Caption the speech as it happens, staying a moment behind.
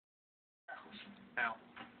Now,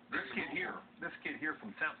 this kid here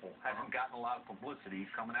from Temple hasn't gotten a lot of publicity.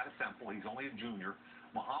 He's coming out of Temple. He's only a junior.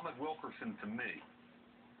 Muhammad Wilkerson, to me,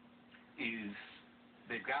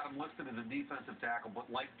 they've got him listed as a defensive tackle,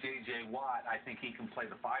 but like J.J. Watt, I think he can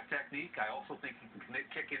play the 5 technique. I also think he can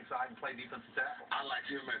kick inside and play defensive tackle. I like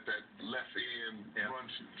him at that left end, run,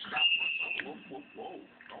 stop, run. Whoa,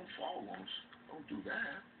 don't fall on us. Don't do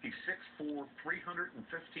that. He's 6'4", 315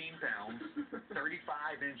 pounds,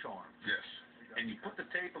 35-inch arms. Yes. And you put the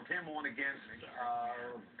tape of him on against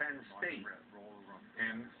Penn State,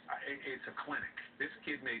 and it's a clinic. This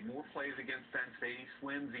kid made more plays against Penn State. He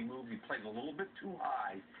swims, he moves, he plays a little bit too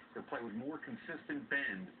high to play with more consistent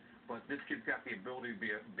bend, but this kid's got the ability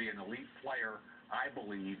to be an elite player, I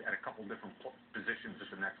believe, at a couple different positions at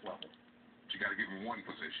the next level. But you got to give him one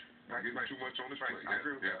position. Don't give him too much on his plate. I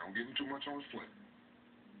agree with that. Don't give him too much on his plate.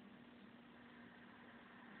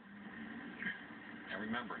 Now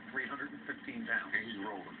remember, 315 pounds. And he's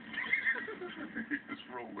rolling. He's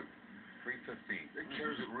rolling. 315. He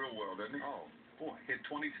carries it real well, doesn't he? Oh, boy. Hit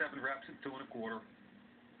 27 reps at 2 1/4.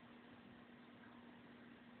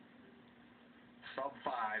 Sub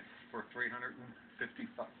 5 for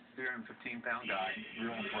 315-pound guy.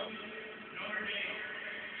 Real impressive.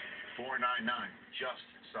 4.99, just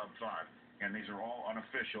sub 5. And these are all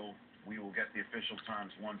unofficial. We will get the official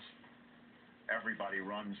times once everybody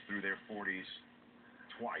runs through their 40s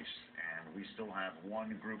twice. And we still have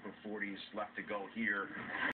one group of 40s left to go here.